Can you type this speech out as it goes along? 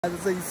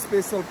It's a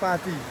special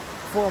party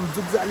from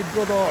Jugjali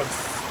Brothers.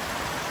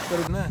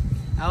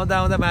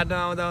 आउँदा बाटो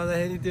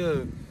आउँदाखेरि त्यो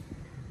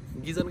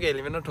गिजनको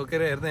हेलिमेटमा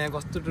ठोकेर हेर्दा यहाँ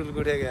कस्तो टुल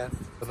गुठेको यार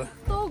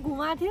कस्तो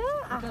घुमा थियो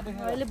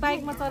अहिले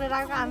बाइकमा चढेर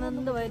आएको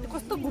आनन्द भयो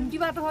कस्तो घुम्टी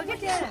बाटो हो के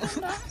त्यहाँ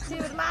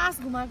त्यो लास्ट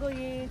घुमाको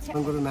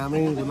यो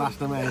नामै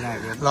लास्टमा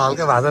आइरहेको ल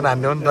हल्का भाषा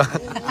हान्ने हो नि त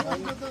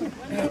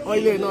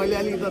अहिले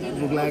अलिकति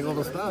भोक लागेको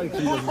अवस्था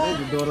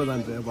डरो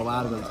जान्छ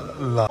बबार जान्छ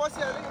ल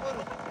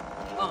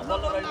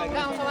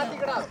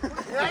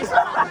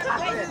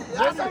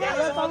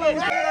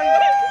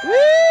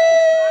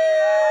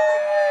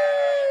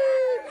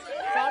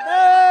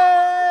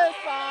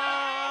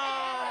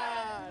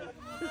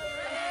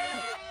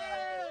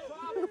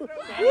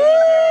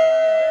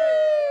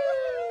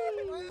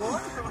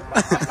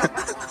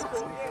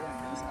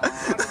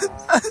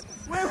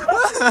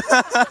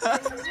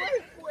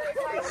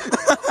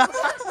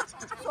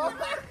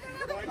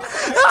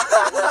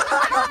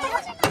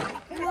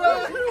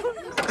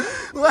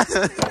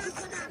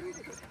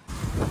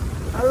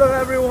Hello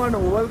everyone,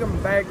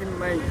 welcome back in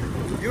my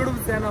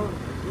YouTube channel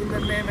in the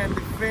name and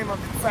the fame of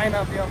the China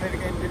of the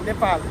America in the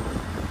Nepal.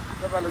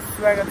 तपाईहरुलाई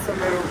स्वागत छ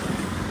मेरो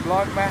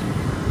ब्लगमा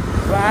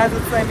र आज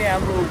चाहिँ नि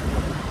हाम्रो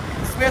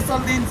स्पेशल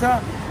दिन छ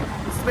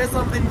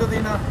स्पेशल दिनको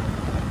दिन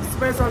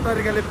स्पेशल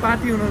तरिकाले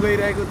पार्टी हुन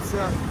गइरहेको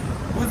छ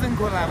भुजुङ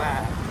खोलामा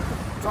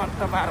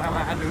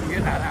चट्टपारामा ढुङ्गे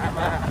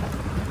डाँडामा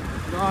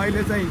र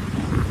अहिले चाहिँ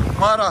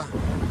म र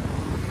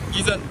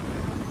गिजन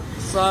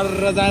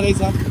सर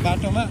जाँदैछ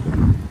बाटोमा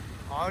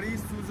हरि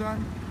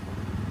सुजन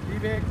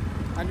विवेक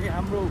अनि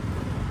हाम्रो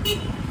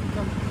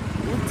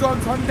उज्जवल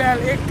छन्ट्याल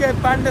एके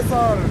पाण्डे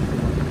सर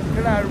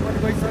केटाहरू पनि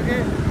गइसके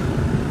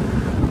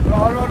र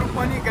अरू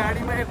पनि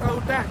गाडीमा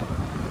यताउता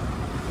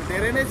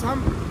धेरै नै छौँ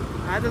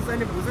आज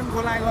चाहिँ भुजुङ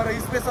खोला गएर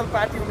स्पेसल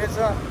पार्टी हुनेछ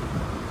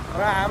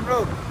र हाम्रो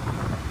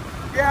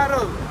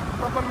प्यारो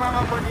तपन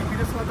मामा पनि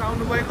विदेशमा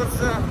आउनुभएको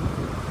छ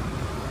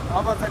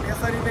अब चाहिँ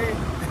यसरी नै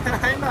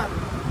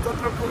होइन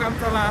जत्रो प्रोग्राम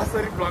चला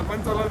यसरी भ्लग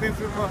पनि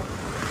चलाउँदैछु म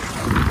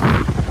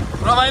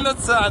रमाइलो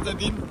छ आज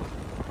दिन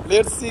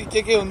लेट्स सी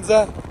के हुन्छ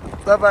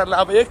तपाईहरुलाई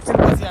अब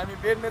एकछिनपछि हामी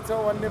भेट्नेछौँ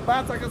भन्ने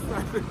बाचाको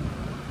साथ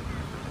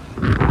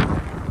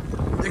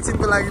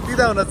एकछिनको लागि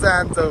बिदा हुन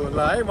चाहन्छौ ल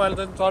है मैले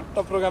त चट्ट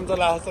प्रोग्राम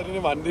चला यसरी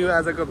नै भनिदियो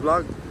आजको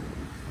ब्लग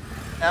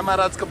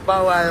महाराजको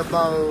बाउ आयो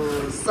बाउ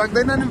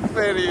सक्दैन नि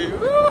फेरि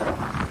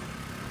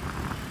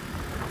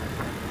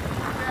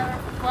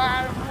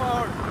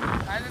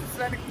अहिले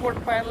चाहिँ कोट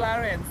प्यान्ट लाएर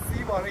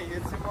हेन्सी भएर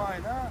हिँड्छु म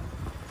होइन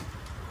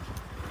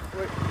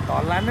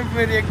हल्ला नै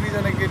फेरि एक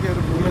दुईजना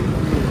केटीहरू भुल्नु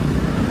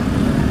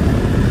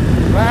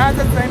र आज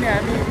चाहिँ नि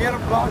हामी मेरो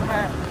ब्लगमा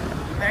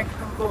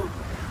म्याक्सिमको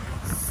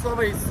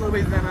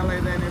सबैजनालाई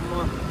चाहिँ म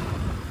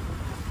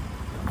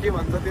के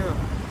भन्छ त्यो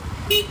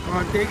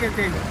त्यही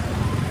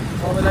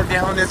सबैलाई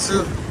देखाउनेछु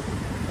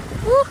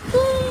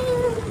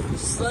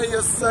सही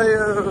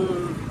हो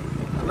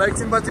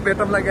एकछिनपछि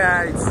भेटौँला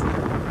गाइस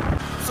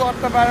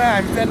चट्टपारा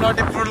हामी चाहिँ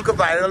नटी पुलको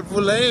भाइरल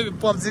पुल है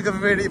पब्जीको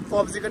फेरि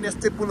पब्जीको नि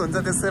यस्तै पुल हुन्छ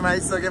त्यसैमा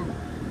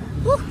आइसक्यौँ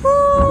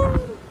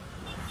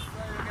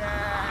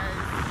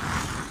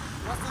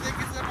कस्तो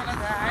देखिन्छ मलाई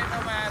थाहा आएन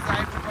म आज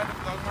आइपुलबाट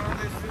भ्लग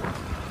बनाउँदैछु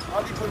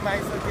अलिपुरमा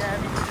आइसक्यो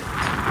हामी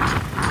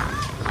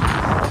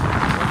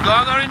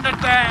vlogger in the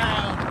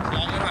town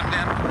vlogger भन्ने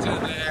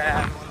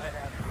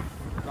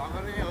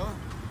भ्लगरै हो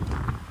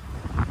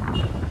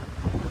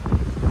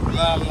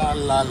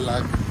ल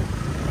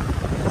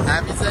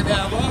हामी चाहिँ नि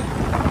अब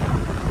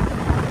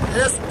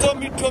यस्तो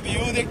मिठो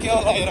भ्यू देख्यो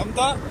होला हेरौँ त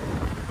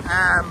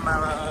आमा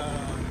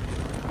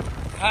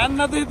खान्न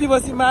त यति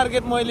बसी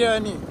मार्केट मैले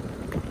अनि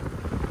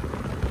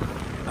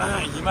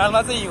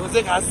हिमालमा चाहिँ हिउँ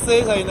चाहिँ खासै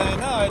छैन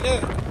होइन अहिले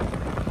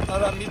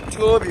तर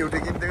मिठो भ्यू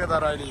देखिन्थ्यो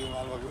तर अहिले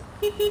हिमालको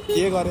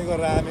के गरेको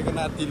रामेको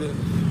नातिले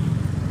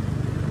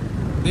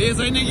त्यही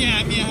छैन कि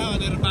हामी यहाँ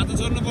भनेर बाटो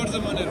छोड्नुपर्छ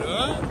भनेर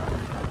हो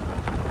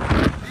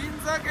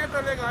दिन्छ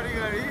केटोले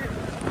घरिघरि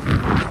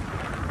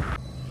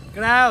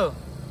केटा हो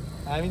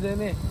हामी चाहिँ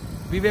नि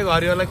विवेक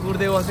हरिहरूलाई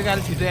कुर्दै बसेको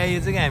अलिक छिटो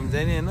आइएछ कि हामी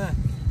चाहिँ नि होइन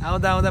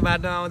आउँदा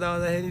बाटो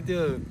आउँदाखेरि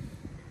त्यो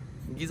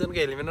गिजनको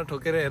हेलिमेटमा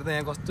ठोकेर हेर्दा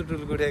यहाँ कस्तो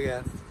टुल गुठेको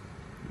यार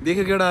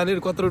देख्यो केटा अलिक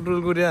कत्रो टुल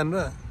गुठ्यो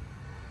भनेर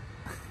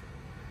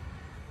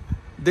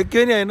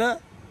देख्यो नि होइन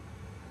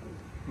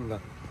ल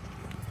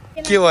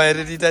के भयो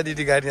अरे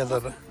दिदी गाडी यहाँ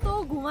तर कस्तो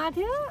घुमा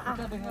थियो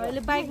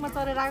अहिले बाइकमा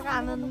चढेर आएको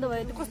आनन्द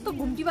भयो कस्तो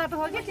घुम्टी बाटो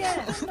हो के त्यहाँ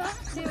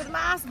त्यो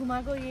लास्ट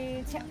घुमाको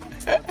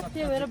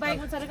त्यो भएर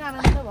बाइकमा चढेको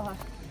आनन्द भयो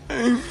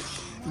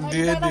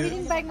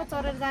बाइकमा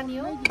चढेर जाने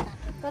हो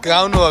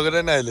आउनु भएको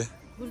रहेन अहिले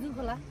भुजुङ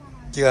खोला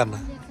के गर्न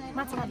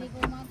माछा खाने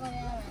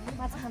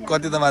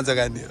कति त माछा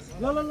खाने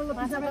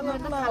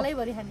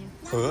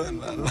हो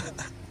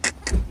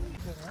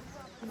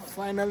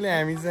फाइनल्ली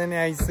हामी चाहिँ नि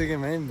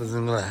आइसक्यौँ है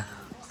भुजुङमा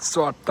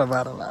चट्ट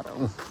पारा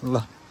ल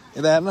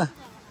यता हेर्न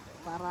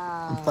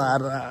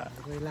पारा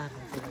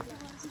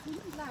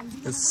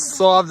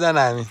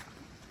सबजना हामी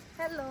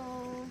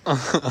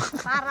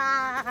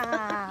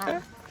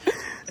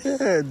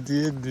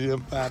दियो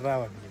पारा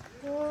भन्ने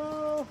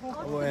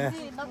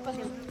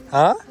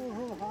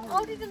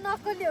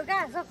नक्कली हो का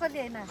सकली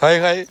हैन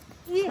खै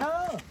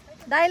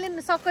दाइले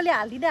सक्कली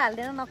हाल्दिँदै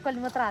हाल्दैन नक्कली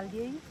मात्र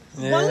हालिदियो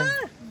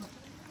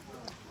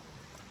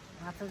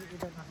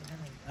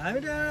हामी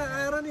त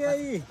आएर नि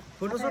यही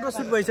फोटो सोटो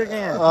सुट भइसक्यो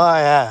यहाँ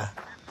यहाँ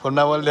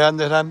फोनमा बोल ध्यान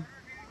ध्यान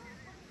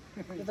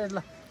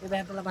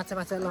माछा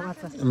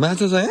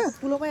माछा छ यहाँ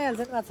पुलोमै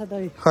हाल्छ माछा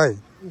दही खै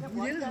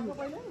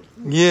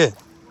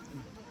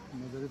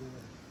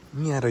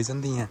यहाँ रहेछ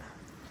नि त यहाँ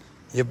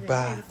एब्बा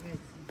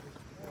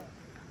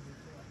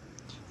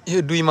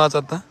ए दुई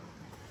माछा त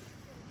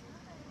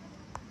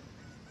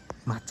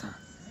माछा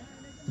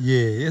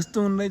यस्तो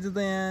हुँदैछ त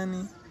यहाँ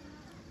नि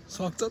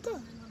सक्छ त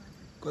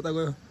कता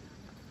गयो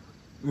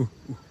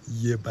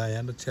बा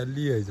यहाँ त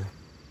छ्याली है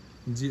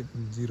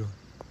जिरो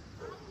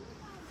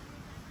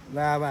ल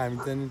अब हामी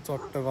चाहिँ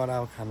चट्ट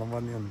गराएर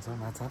खानुपर्ने हुन्छ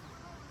माछा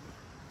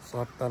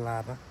सट्ट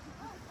लाएर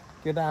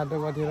केटा आटो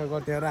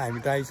कटेर हामी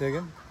त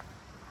आइसक्यौँ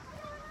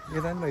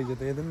यता नि रहेछ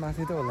त यता पनि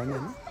माछै त होला नि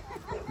होइन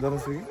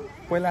जबसुकै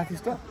पहिला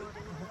आथिस् त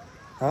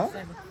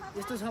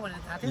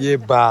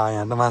बा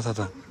यहाँ त माछा छ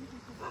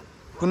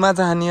कुन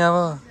माछा खाने अब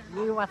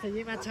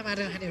यही माछा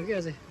मारेर खाने हो कि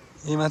अझै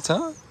यही माछा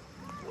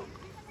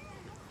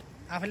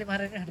आफूले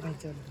मारेर खाने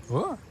खान्छ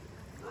हो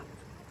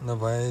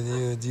नभए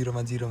यो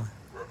जिरोमा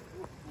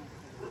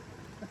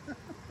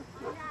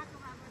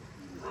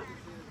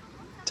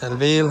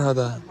चलबेल हो त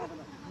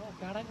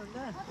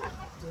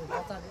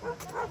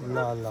ल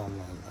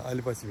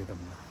अहिले पछि भेटौँ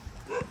न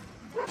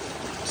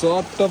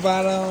चट्ट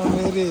पार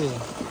फेरि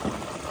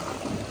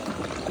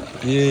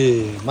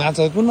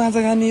माछा कुन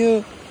माछा खाने हो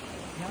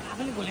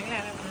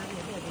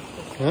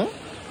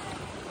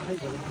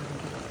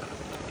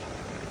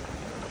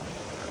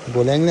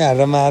भोल्याङले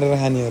हालेर मारेर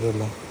खानेहरू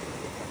ल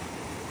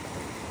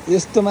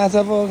यस्तो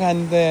माछा पो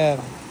खाने त यार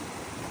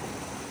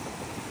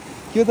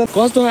के त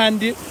कस्तो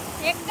खान्थ्यो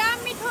एकदम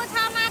मिठो छ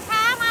माछा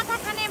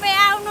खाने भए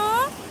आउनु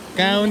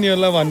कहाँ आउने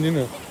होला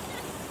भनिदिनु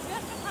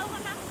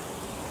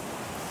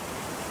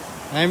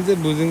हामी चाहिँ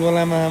भुजुङ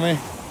खोलामा आमै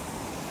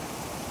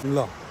ल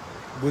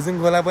भुजुङ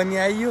खोला पनि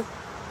आइयो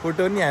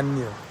फोटो नि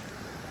हान्ने हो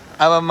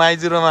अब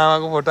माइजू र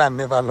मामाको फोटो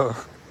हान्ने पालो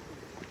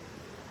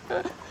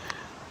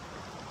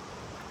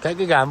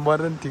ठ्याक्कै घाम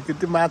परेर ठिकै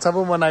त्यो माछा पो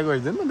बनाएको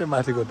होइन नि त्यो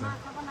माथिको त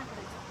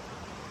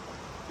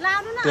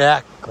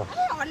ट्याक्क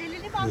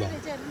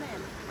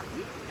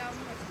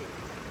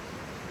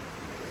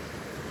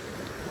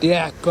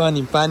ट्याक्क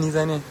अनि पानी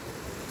जाने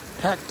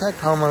ठ्याक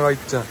ठाउँमा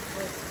गइन्छ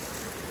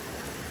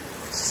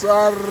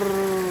सर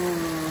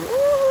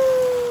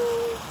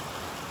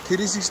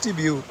 360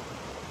 भ्यू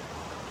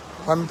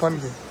फन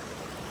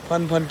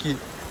कि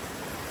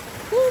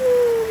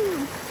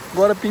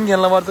गएर पिङ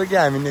खेल्न पर्छ कि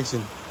हामी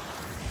एकछिन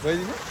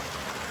गइदिनु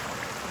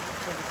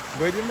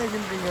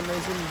एकछिन पिङ खेल्न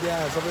एकछिन बिहा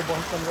सबै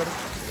बस्छन् गरे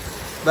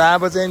र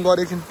अब चाहिँ गएर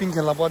एकछिन पिङ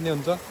खेल्न पर्ने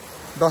हुन्छ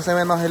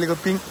दसैँमा नखेलेको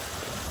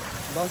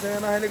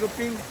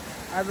पिङ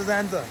आज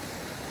जान्छ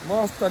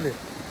मस्तले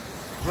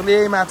उसले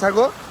यही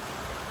माछाको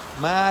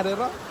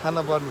मारेर खान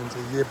पर्ने हुन्छ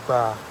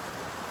बा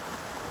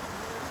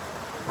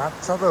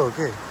माछा त हो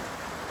के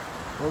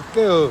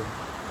ओके हो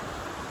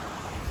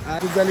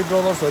जुग्जाली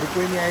ब्रदर्सहरू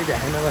कोही नि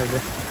आइदिएन अहिले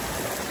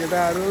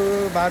केटाहरू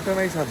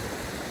बाटोमै छन्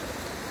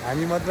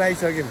हामी मात्र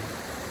आइसक्यौँ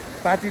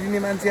पार्टी दिने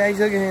मान्छे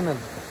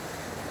आइसकेनन्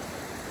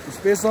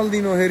स्पेसल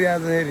दिन हो फेरि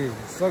आज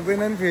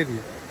सक्दैन नि फेरि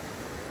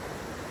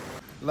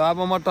ल अब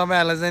म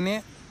तपाईँहरूलाई चाहिँ नि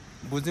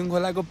भुजुङ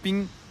खोलाको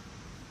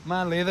पिङमा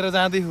लिएर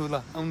जाँदैछु ल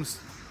आउनुहोस्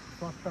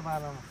सट्ट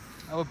पारामा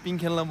अब पिङ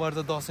खेल्न पर्छ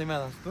दसैँमा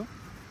जस्तो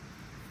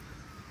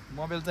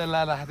मोबाइल चाहिँ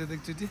लाएर हाते त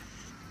एकचोटि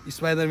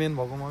स्पाइडरम्यान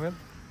भएको मोबाइल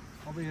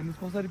अब हेर्नुहोस्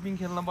कसरी पिङ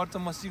खेल्न पर्छ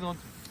म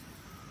सिकाउँछु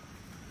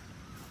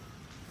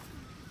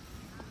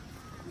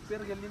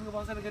खेलिदिनु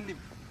बसेर खेलिदिउँ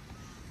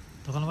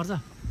धोकाउनु पर्छ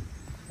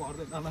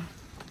पर्दैन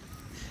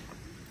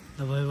ल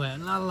भयो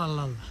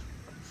ल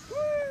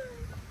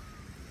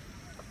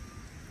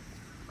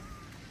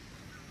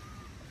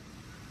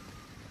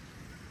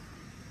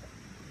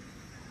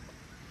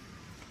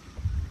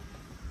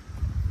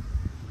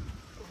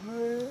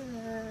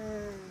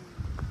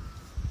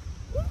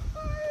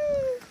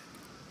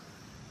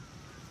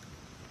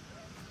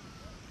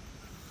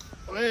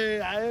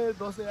आयो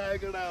दसैँ आयो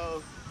केटा हो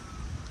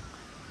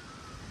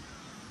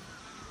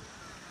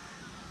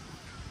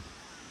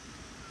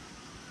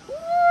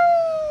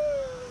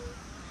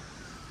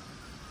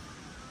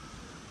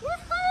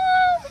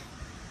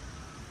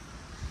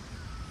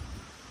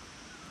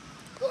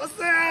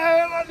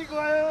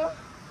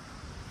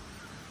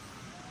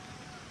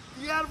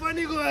तिहार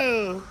पनि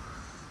गयो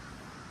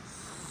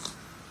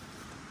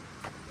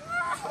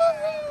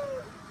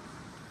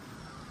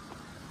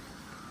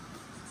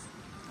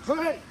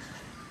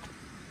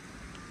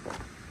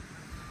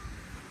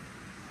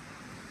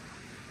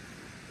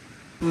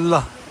ल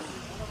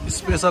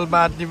स्पेसल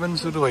पार्टी पनि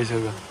सुरु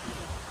भइसक्यो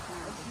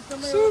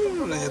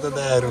यता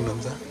दायाहरू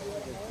हुनुहुन्छ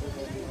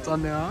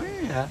चन्द्र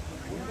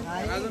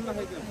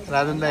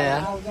राजन दा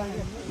यहाँ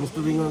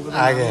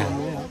आगे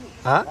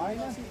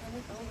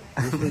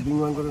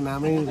बिङवाङको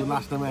नामै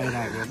लास्टमा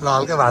आइरहेको ल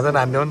हल्का भाषा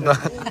हान्ने हो नि त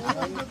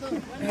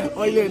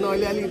अहिले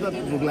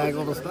अलिकति भोक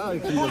लागेको अवस्था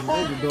एकछिन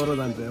ज्वरो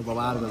जान्छ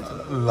बबार जान्छ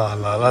ल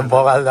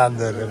बबाल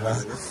जान्छ अरे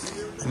ल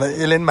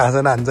यसले पनि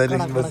भाषण हान्छ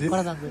इलेक्सनपछि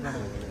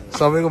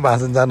सबैको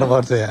भाषण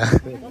जानुपर्छ यहाँ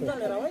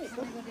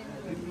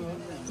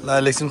ल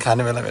इलेक्सन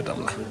खाने बेला भेटौँ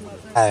ल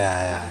आयो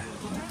आयो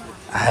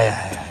आयो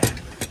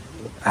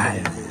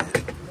आयो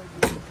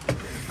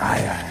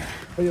आयो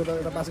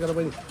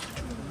आयो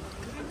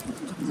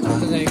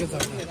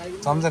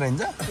चम्चा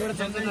रहन्छ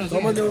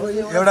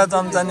एउटा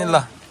चम्चा नि ल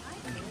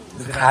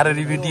खाएर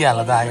रिभ्यू दिइहाल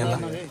त आयो ल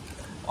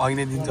अघि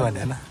नै दिन्छु भने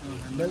होइन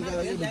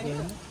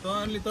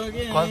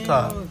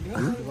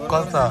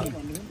कस्तो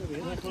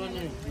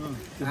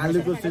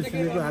आलुको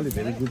सिस्नुको आलु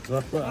धेरै गुड छ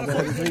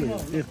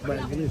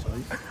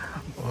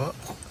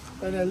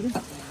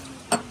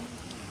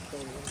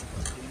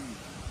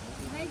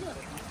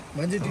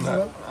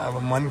अब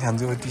मन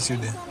खान्छु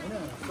टिस्युले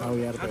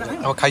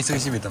अब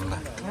खाइसकेपछि भेटौँ ल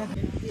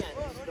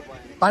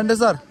पाण्डे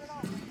सर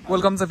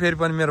वेलकम छ फेरि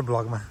पनि मेरो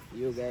भ्लगमा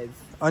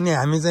अनि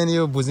हामी चाहिँ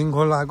यो भुजिङ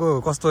खोलाको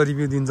कस्तो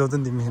रिभ्यू दिन्छौ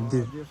त तिमी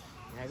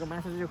यहाँको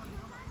मासु चाहिँ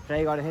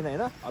ट्राई गरेको छैन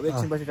होइन अब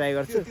एकछिनपछि ट्राई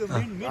गर्छु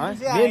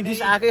मेन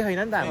डिस आएकै छैन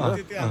नि त हाम्रो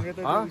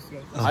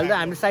अहिले त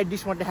हामीले साइड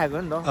डिस मात्रै खाएको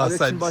हो नि त अब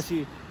एकछिनपछि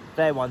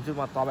ट्राई भन्छु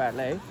म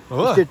तपाईँहरूलाई है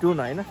स्टे ट्युन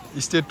होइन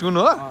स्टे ट्युन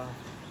हो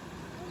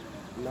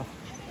ल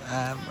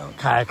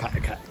खाए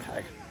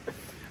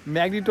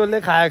म्याग्निटोलले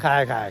खाए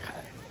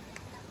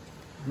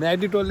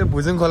म्याग्निटोलले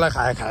भुजिङ खोला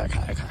खाए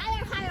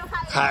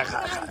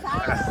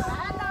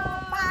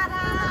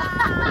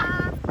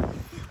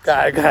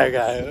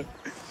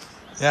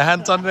यहाँ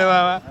चन्द्रे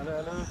बाबा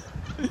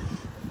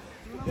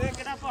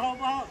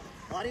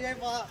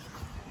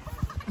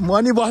म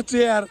नि बस्छु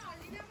यार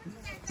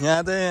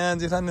यहाँ त यहाँ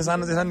जेठान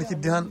सानो जेठान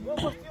खिद्दिहान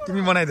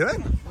तिमी बनाइदियो है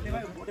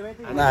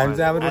हामी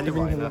चाहिँ अब रोटी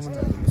पनि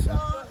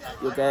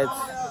यो गाइज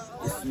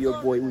यो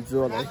बोय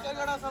उज्जवल है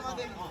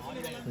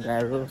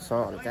गाह्रो छ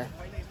हल्का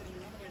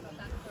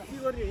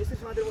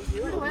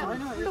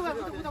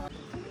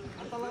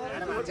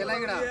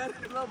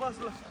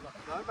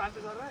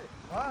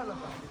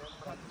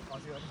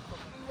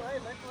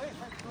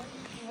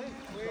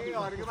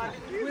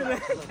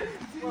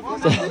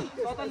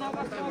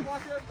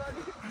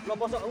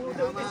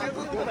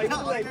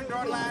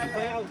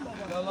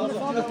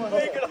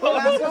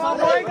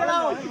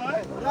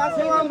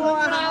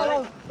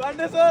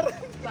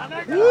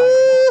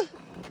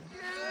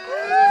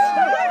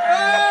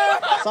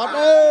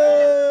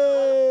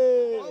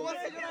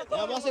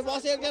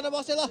बसे एकजना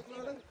बसे ल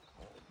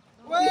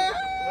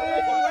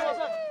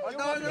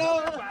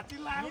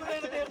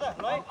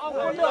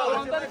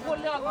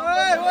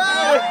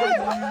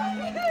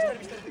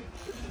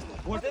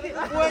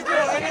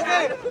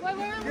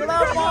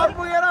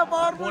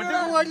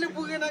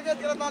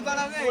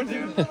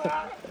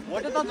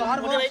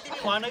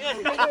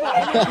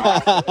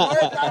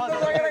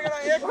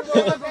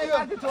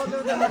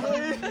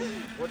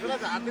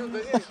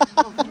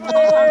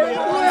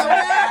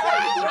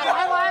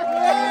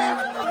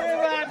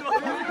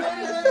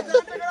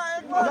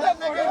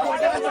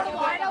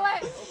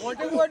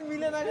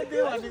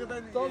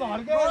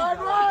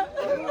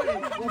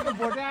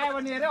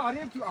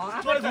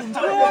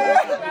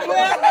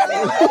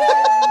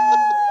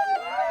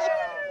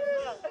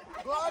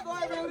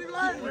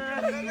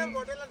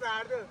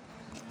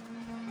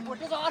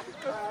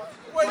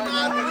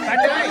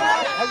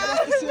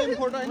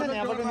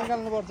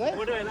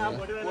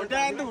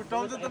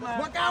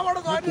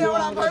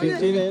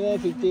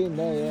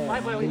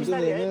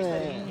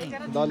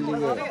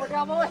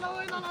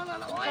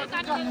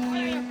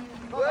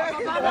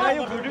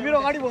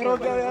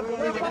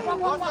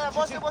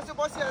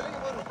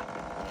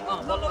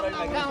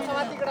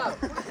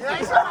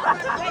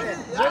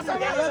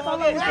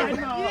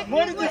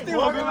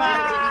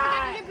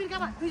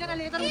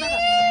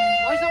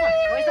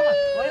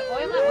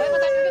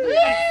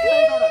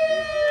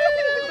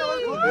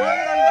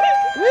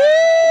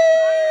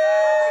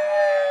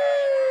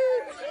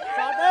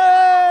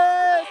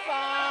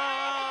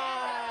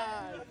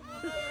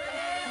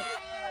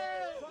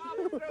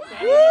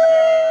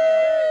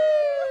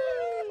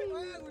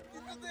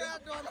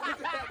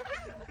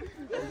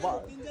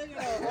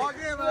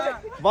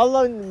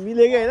बल्ल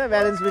मिलेको होइन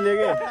ब्यालेन्स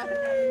मिलेको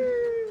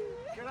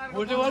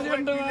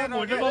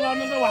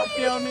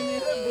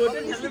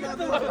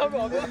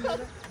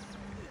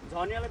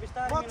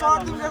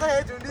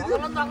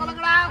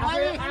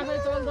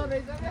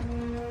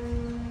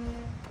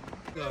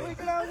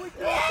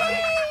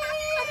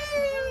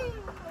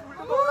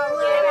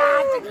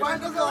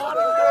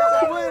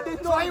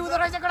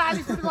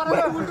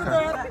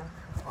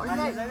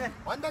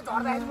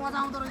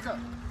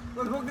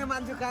रोक्ने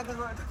मान्छे कहाँ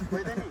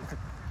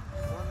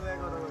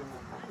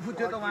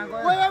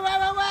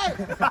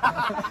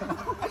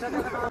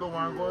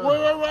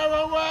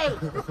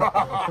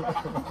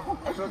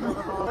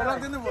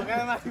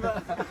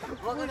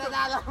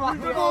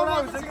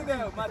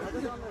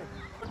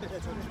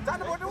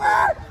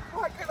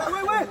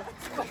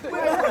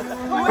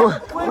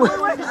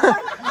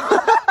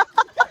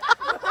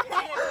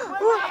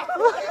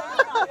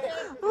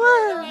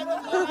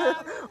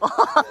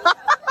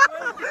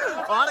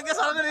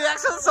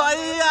रिएक्सन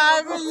सही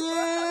आएको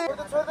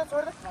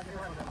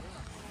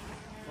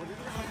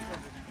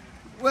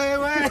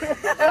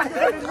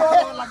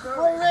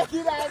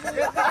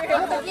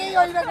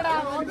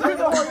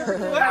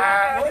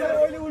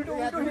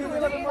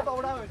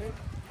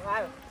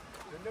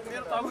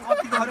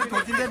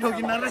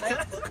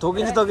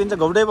ठोकिन्छ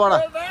घौडै पढ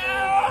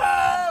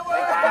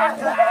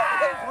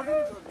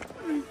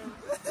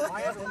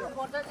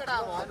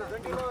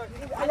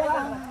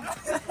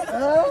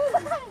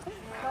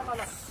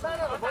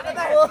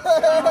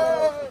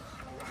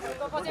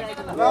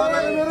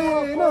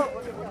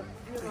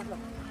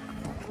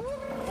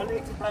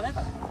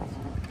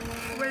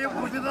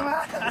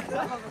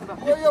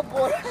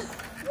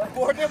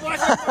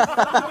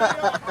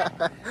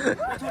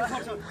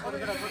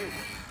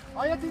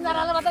यो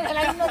तिनजनाले मात्रै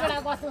खेलाइदिनु केटा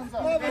कस्तो हुन्छ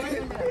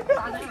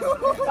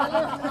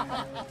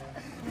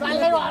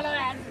चाल्दै होला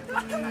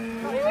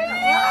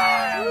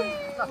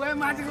ओए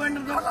माथि गएर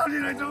डलाउने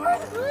रहेछ ओए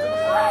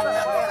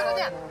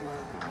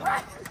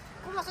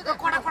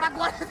कडा कडा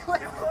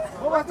गरे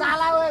ओ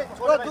चाला ओए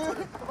छोरा तु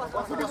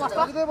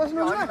बस्दै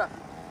बस्नु होइन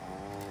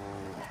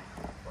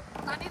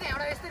तानी दे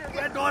एउटा यस्तै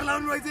ओए डर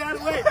लाउनु रहेछ यार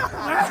ओए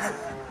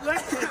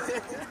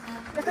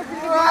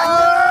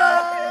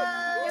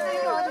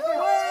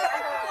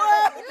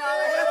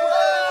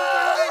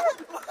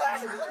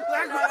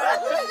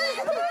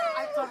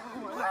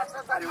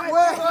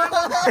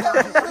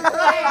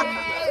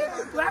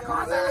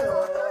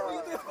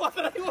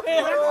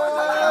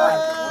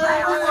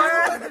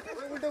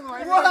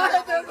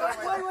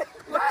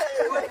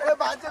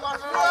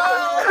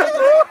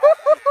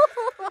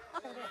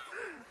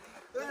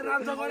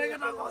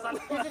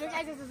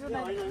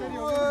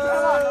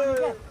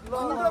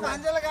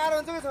भान्जेलाई गाह्रो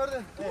हुन्छ कि छोड्दे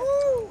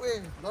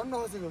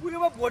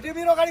उयो भोटे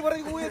मेरो अगाडि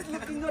बढेको उयो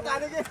तिम्रो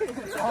टाने के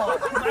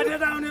माथि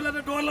आउनेलाई त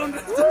डर लाउनु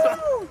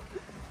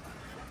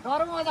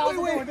डर मजा आउँछ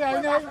भोटे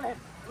हैन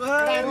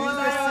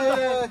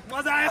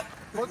मजा आयो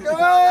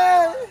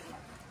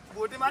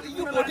भोटे माथि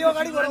यो भोटे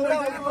अगाडि बढेको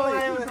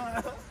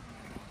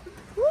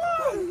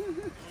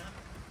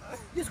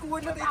यसको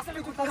वेटले त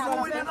यस्तै जुत्ता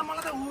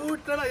मलाई त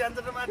उठ्दैन यान्छ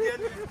त माथि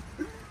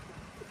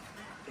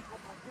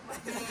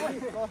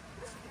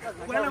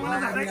पहिला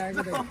मलाई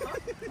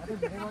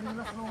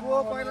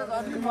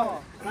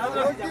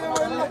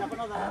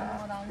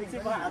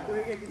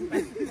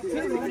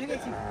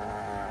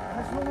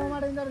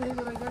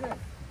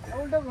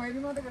उल्टो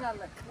भइदिनु मात्रै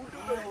केटाहरूलाई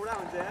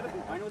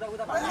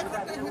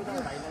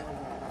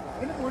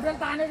होटेल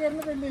तानेको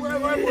हेर्नु त्यसले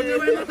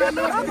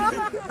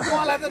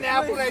मलाई त न्या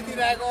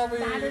पुऱ्याइदिरहेको अब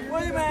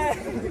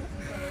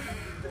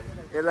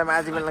यसलाई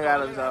माथि मिल्न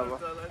गाह्रो हुन्छ अब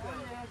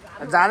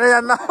जानै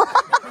जान्न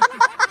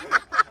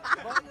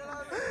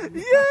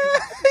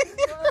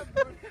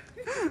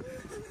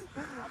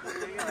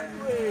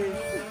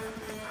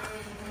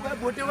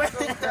भोटे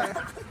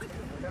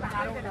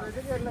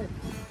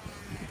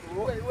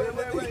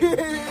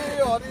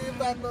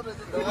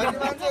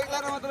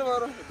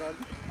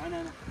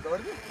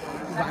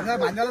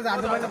भान्जालाई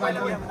झार्नु पर्छ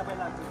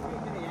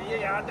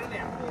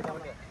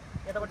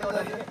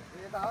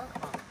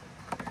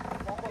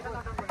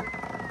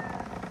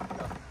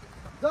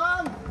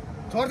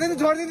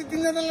छोडिदिनु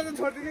तिनजनालाई त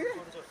छोडिदिनु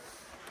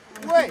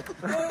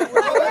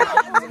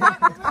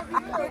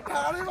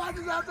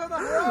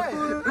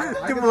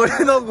त्यो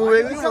भोटे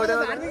नघुमेको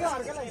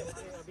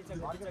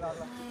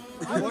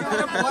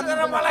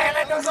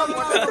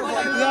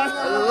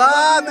ल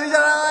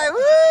दुईजनालाई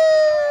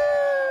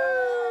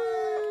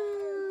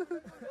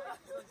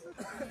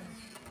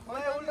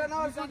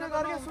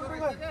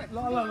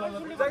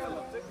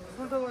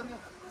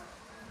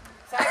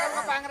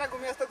साइकलमा पाङ्रा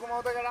घुमे जस्तो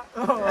घुमाउँदै गेडा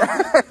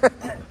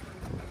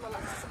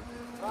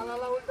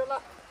उल्टो ल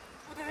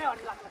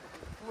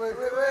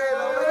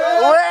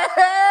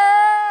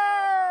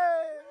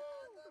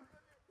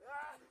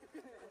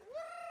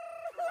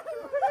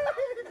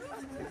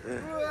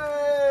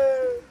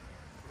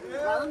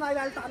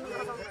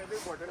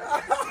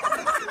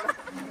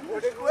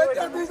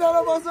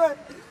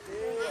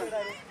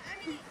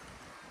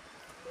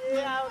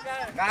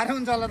गाह्रो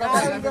हुन्छ होला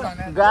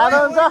गाह्रो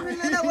हुन्छ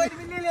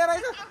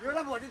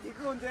एउटा भोटे ठिक्क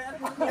हुन्छ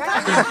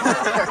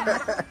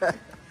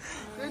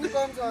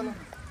कम छ होला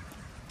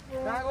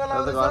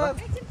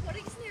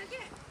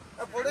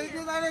फोटो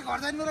खिच्न जाने घर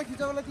जाने र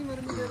खिचाउला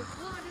तिमीहरू मिलेर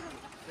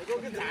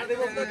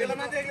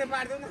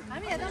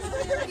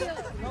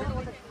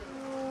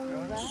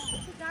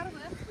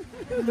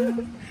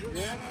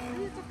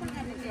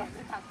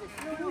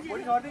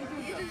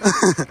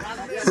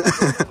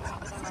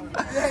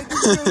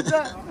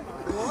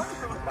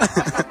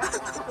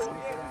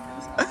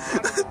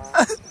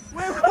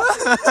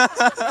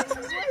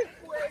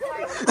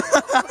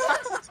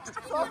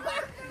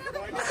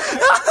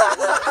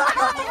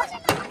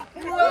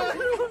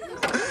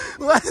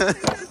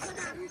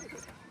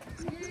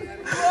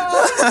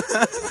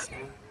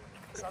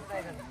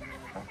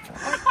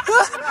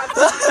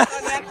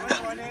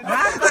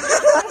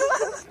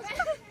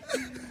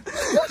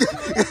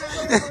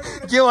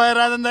के भयो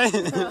राजन दाइ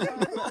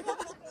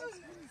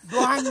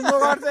दोहाङ्गो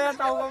गर्छ यहाँ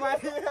टाउको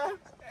माथि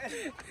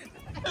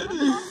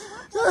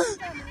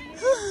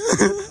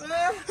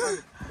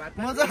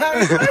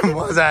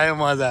मजा आयो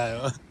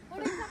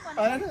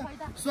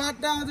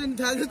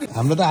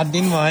हाम्रो त 8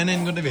 दिन भएन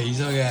यिनको त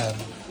भ्याइसक्यो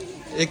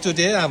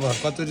एकचोटि है अब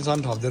कचोरी सन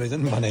थप्दो रहेछ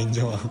नि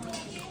बनाइदिन्छु म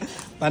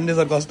पाण्डे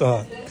सर कस्तो हो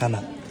खाना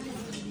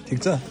ठिक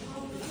छ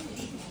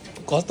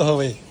कस्तो हो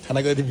भाइ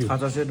खानाको रिभ्यू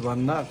खाजा सेट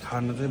भन्दा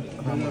खाना चाहिँ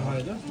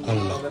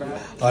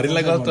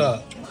हरिलाई कस्तो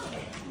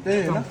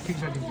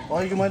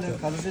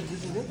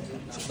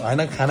होइन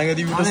खानाको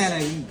रिभ्यू त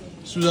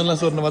सुजनलाई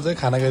सोध्नुपर्छ है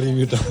खानाको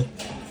रिभ्यू त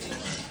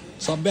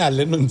सबै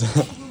हाल्ने पनि हुन्छ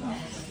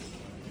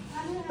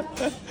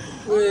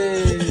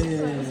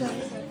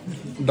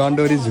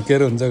डन्डोरी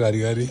झुकेर हुन्छ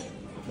घरिघरि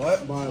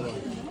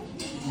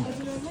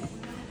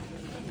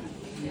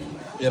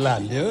यसलाई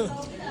हाल्यो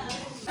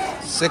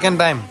सेकेन्ड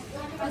टाइम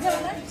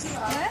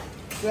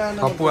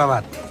हपुवा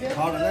भात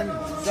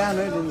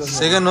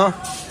सेकेन्ड हो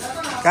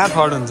कहाँ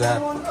थर्ड हुन्छ यार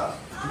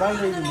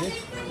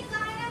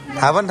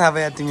थाहा पनि थाहा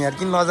यार तिमी यार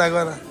किन लजा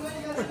गर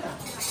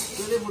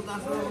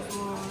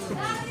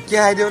के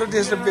आइदियो र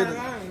त्यस्तो पेट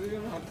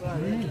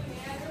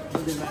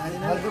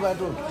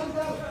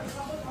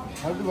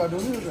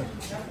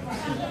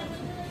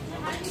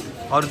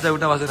अरू चाहिँ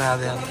उता बसेर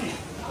खाँदै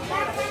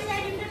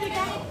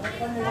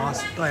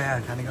मस्त यार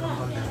खानेकुरा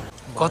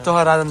कस्तो छ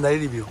राजन दाइ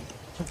रिभ्यू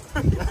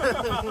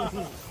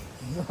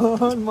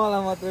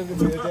मलाई मात्रै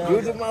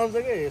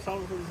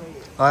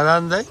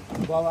राजन दाइ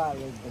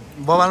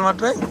बबाल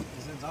मात्रै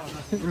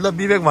ल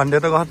विवेक भन्दै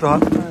त कस्तो हो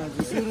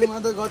सुरुमा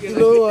त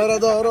गतिलो भएर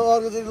त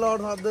अर्कोचोटि लड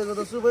थप्दैको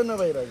त सुपै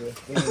नभइरहेको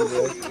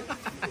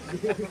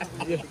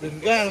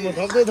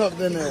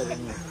थप्दैन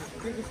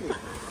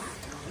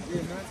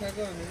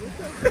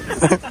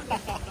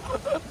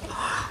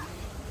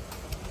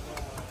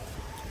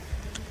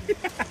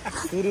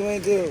सुरुमै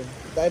त्यो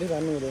तारिफ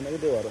हान्नु हुँदैन कि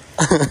त्यो भएर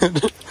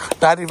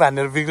तारिफ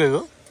हानेर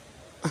बिग्रेको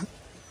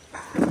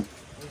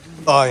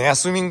यहाँ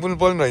स्विमिङ पुल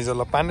पनि रहेछ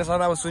ल पाण्डे सर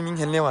अब स्विमिङ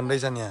खेल्ने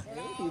भन्दैछ नि यहाँ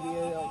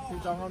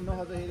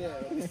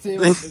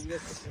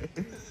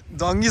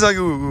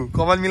जङ्गिसक्यो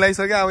कपाल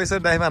मिलाइसक्यो अब यसो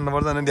डाइभ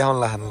हान्नुपर्छ भने देखाउनु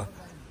लाग्छ ल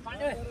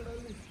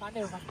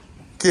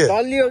के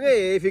चलियो के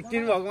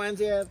 15 भएको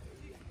मान्छे यार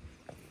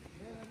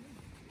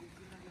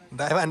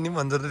डाइभ हान्ने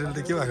भन्छ त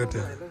त्यसले के भएको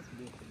थियो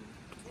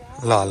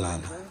ल ल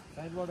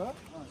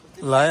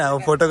ल है अब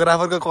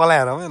फोटोग्राफरको कला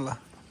हेरौँ है ल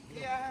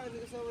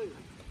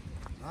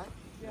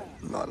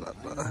ल ल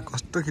ल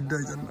कस्तो खिच्दो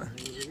रहेछ नि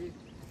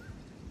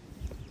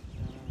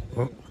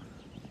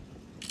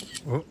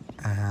हो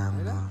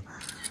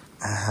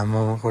आमा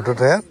फोटो त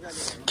यार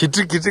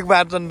खिचिक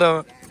पार्छ नि त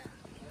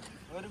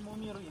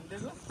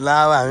ल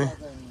अब हामी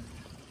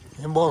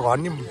घर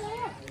नि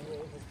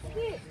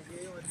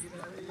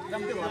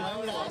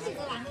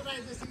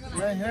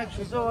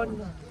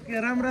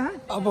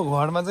अब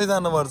घरमा चाहिँ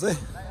जानुपर्छ है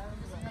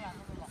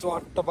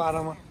चट्ट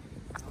पारामा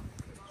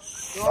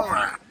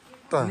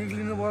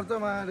निक्लिनु पर्छ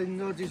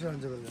चिसो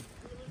हुन्छ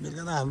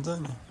बेलुका त हान्छ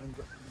नि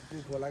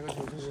खोलाको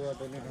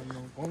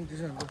कम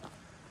चिसो हुन्छ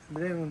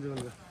ब्रेक हुन्छ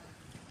बेलुका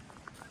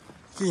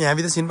के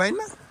यहाँभित्र सिन पाइन्न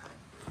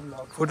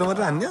फोटो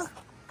मात्रै हान्यो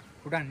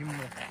खुट्टा हान्ने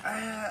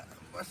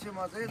बस्यो म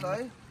चाहिँ ल है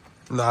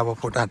ल अब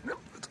फोटो हान्नु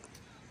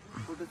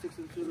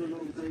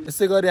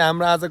यसै गरी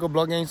हाम्रो आजको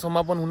ब्लग यहीँ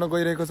समापन हुन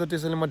गइरहेको छ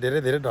त्यसैले म धेरै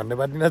धेरै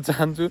धन्यवाद दिन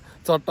चाहन्छु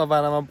चट्ट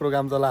पारामा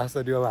प्रोग्राम चलाएको छ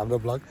अब हाम्रो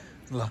ब्लग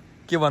ल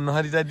के भन्नु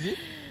हरिता दिदी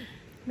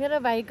मेरो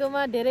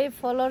भाइकोमा धेरै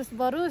फलोअर्स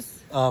बरुस्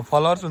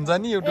फलोअर्स हुन्छ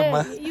नि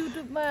युट्युबमा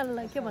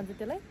के भन्छ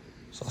त्यसलाई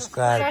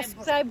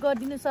सब्स्क्राइब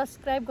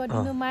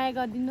गरिदिनु माया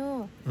गरिदिनु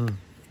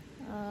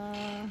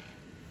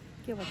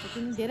के भन्छ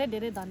तिमी धेरै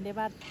धेरै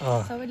धन्यवाद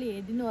सबैले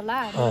हेरिदिनु होला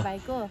मेरो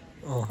भाइको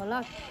होला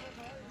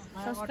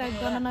सब्स्क्राइब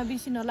गर्न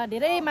नबिर्सिनु होला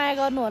धेरै माया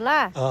गर्नु होला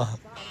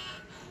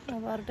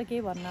अब अरू त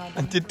केही भन्न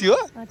आउँदैन त्यति हो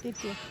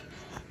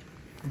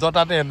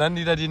जता त हेर्दा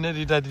नि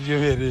रिटा दिदी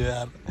फेरि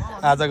यार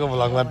आजको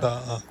भ्लगमा त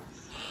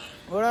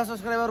एउटा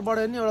सब्सक्राइबर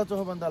बढ्यो नि एउटा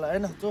चोखो बन्दालाई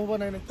होइन चोखो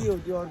बनाएन के हो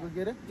त्यो अर्को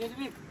के अरे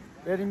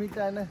डेरी मिट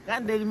होइन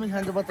कहाँ डेरी मिट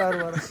खान्छ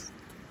बच्चाहरूबाट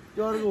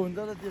त्यो अर्को हुन्छ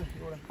त त्यो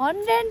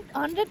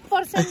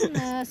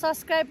 100%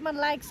 सब्स्क्राइबमा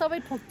लाइक सबै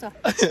ठोक्छ 100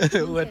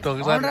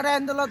 आयो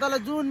नि त ल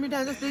तँलाई जुन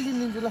मिठाई छ त्यही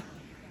किनिदिन्छु ल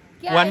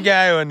 1K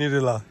आयो नि ल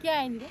के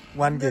आयो नि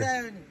 1K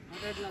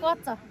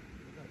कच्छ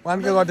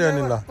 1K कट्यो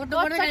नि ल कट्यो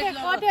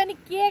अनि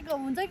केक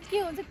हुन्छ के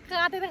हुन्छ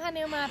काटेर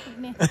खाने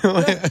माटुक्ने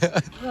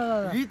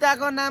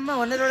रिताको नाममा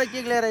भनेर एउटा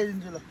केक ल्याएर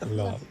आइदिन्छु ल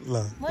ल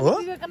म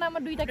विवेकको नाममा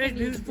दुईटा केक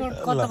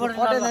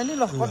कटेन नि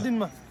ल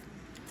कतिदिनमा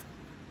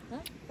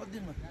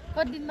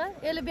कतिदिनमा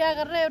यसले बिहा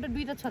गरेर एउटा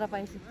दुईटा छोरा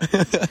पाएछ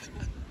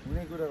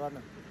हुने कुरा गर्न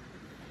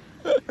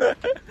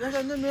त्यसो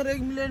मेरो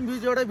 1 मिलियन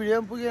भ्युज एउटा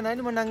भिडियोमा पुगेन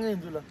नि म नाङ्गे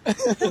हिँड्छु ल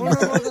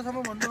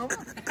भन्नु हो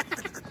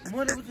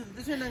मैले बुझ्छु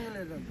त्यसै नाङ्गे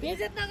लिएर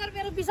बेजेत नगर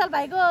मेरो विशाल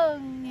भाइको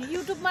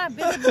युट्युबमा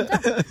बेजेत हुन्छ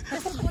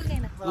त्यसो बोल्ने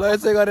हैन ल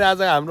यसै गरी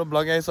आज हाम्रो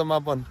ब्लग यही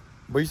समापन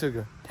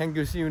भइसक्यो thank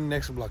you see you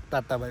next blog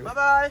Tata bye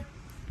bye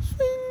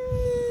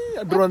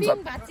drone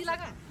भाँची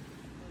लगा